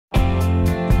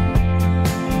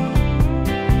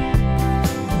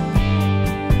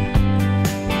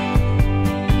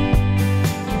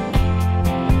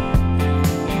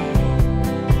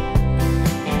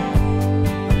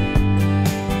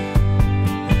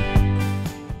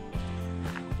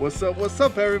What's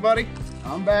up everybody?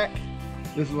 I'm back.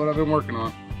 This is what I've been working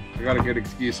on. I got a good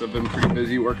excuse. I've been pretty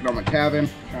busy working on my cabin,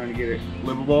 trying to get it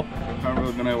livable. I haven't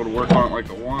really been able to work on it like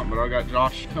I want, but I got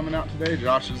Josh coming out today.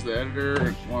 Josh is the editor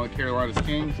and one of the Carolinas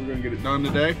Kings. We're gonna get it done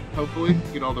today, hopefully.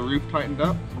 Get all the roof tightened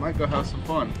up. Might go have some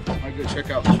fun. Might go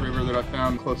check out this river that I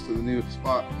found close to the new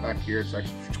spot back here. It's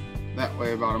actually that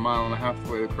way, about 1.5 miles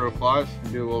the way the crow flies,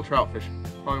 and do a little trout fishing.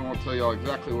 Probably won't tell y'all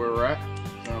exactly where we're at.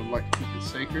 So I'd like to keep it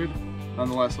sacred.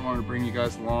 Nonetheless, I wanted to bring you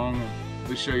guys along and at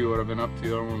least show you what I've been up to. I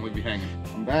don't want to leave you hanging.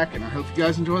 I'm back and I hope you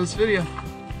guys enjoy this video.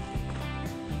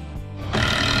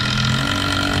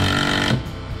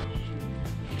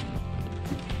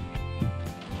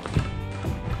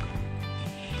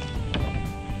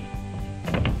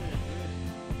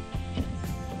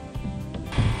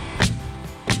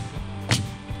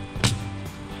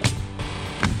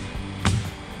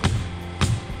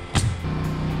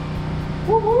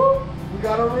 Woo-hoo! We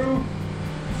got a roof.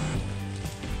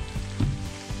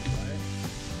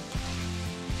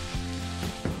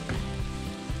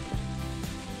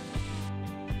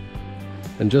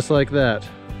 And just like that.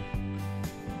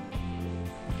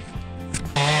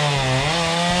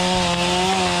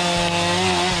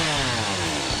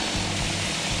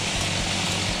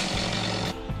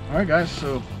 Alright guys,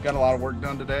 so got a lot of work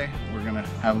done today. We're gonna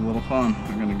have a little fun.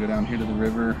 We're gonna go down here to the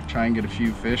river, try and get a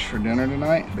few fish for dinner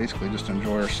tonight. Basically just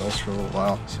enjoy ourselves for a little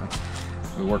while. So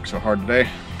we worked so hard today.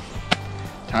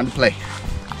 Time to play.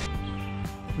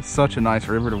 It's such a nice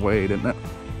river to wade, isn't it?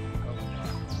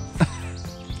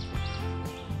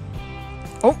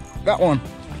 Oh, got one.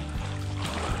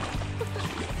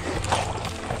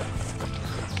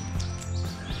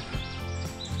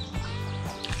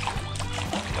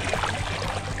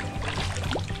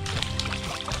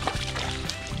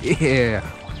 Yeah.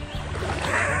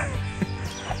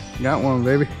 Got one,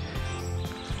 baby.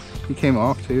 He came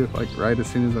off too, like right as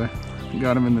soon as I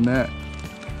got him in the net.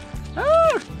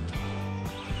 Ah!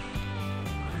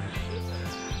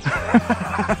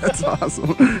 That's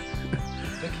awesome.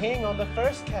 The king on the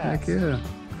first cast. Heck yeah.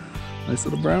 Nice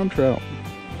little brown trout.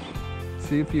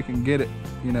 See if you can get it,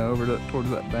 you know, over towards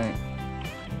that bank.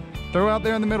 Throw out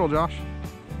there in the middle, Josh.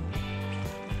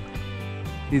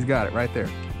 He's got it right there.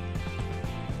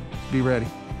 Be ready.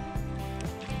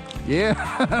 Yeah,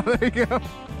 there you go.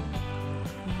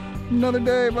 Another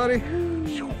day, buddy.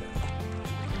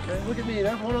 Okay, look at me,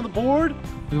 that's one on the board.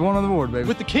 There's one on the board, baby.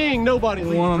 With the king, nobody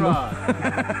leaves dry.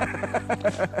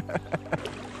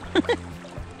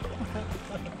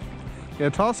 Yeah,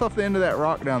 toss off the end of that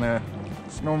rock down there.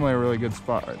 It's normally a really good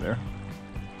spot right there.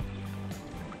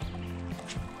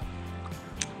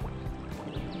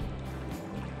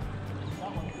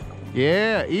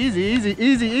 Yeah, easy, easy,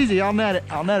 easy, easy. I'll net it.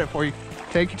 I'll net it for you.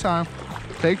 Take your time.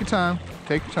 Take your time.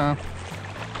 Take your time.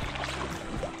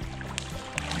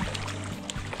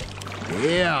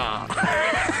 Yeah.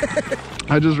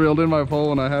 I just reeled in my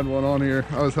pole and I had one on here.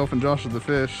 I was helping Josh with the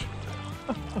fish.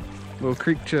 Little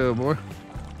creek chub, boy.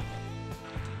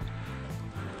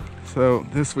 So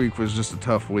this week was just a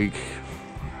tough week.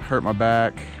 Hurt my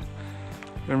back.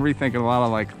 Been rethinking a lot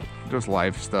of like just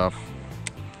life stuff.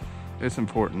 It's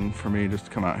important for me just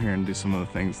to come out here and do some of the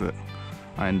things that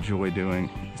I enjoy doing.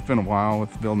 It's been a while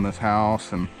with building this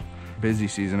house and busy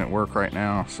season at work right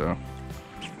now, so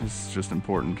it's just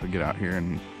important to get out here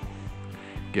and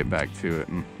get back to it.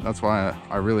 And that's why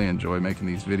I really enjoy making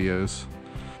these videos.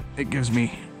 It gives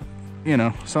me, you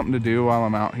know, something to do while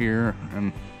I'm out here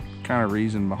and kind of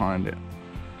reason behind it.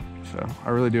 So I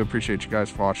really do appreciate you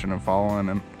guys watching and following,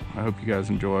 and I hope you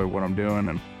guys enjoy what I'm doing,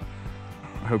 and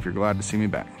I hope you're glad to see me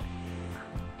back.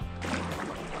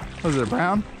 Was it a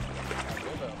brown?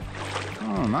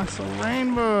 Oh, nice little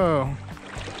rainbow.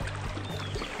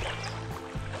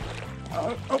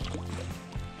 Oh, oh.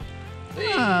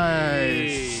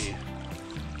 Nice.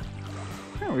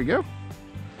 There we go.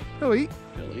 He'll eat.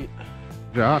 He'll eat.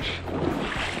 Josh.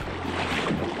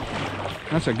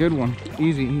 That's a good one.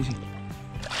 Easy, easy.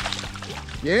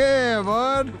 Yeah,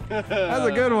 bud. That's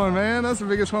a good one, man. That's the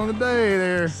biggest one of the day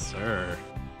there. Sir.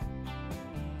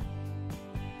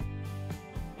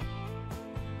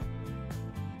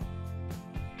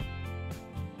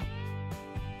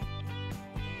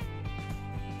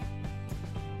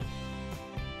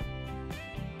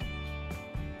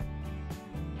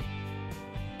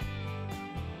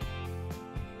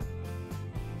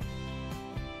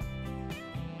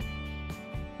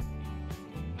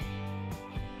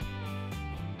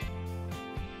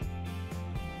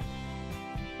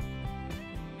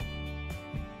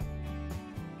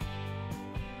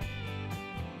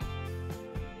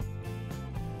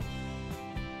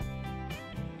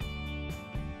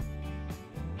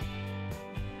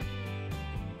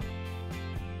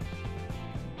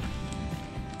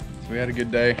 we had a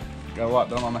good day. Got a lot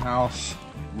done on the house.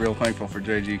 Real thankful for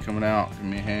JG coming out,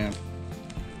 giving me a hand.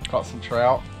 Caught some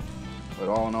trout, but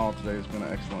all in all, today has been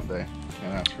an excellent day.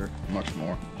 Can't ask for much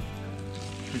more.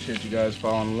 Appreciate you guys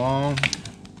following along,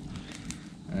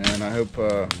 and I hope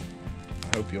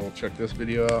you'll check this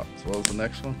video out as well as the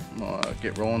next one. I'm gonna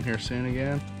get rolling here soon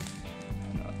again.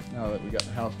 And, now that we got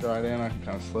the house dried in, I can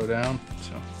kind of slow down.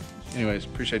 So, anyways,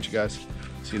 appreciate you guys.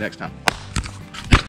 See you next time.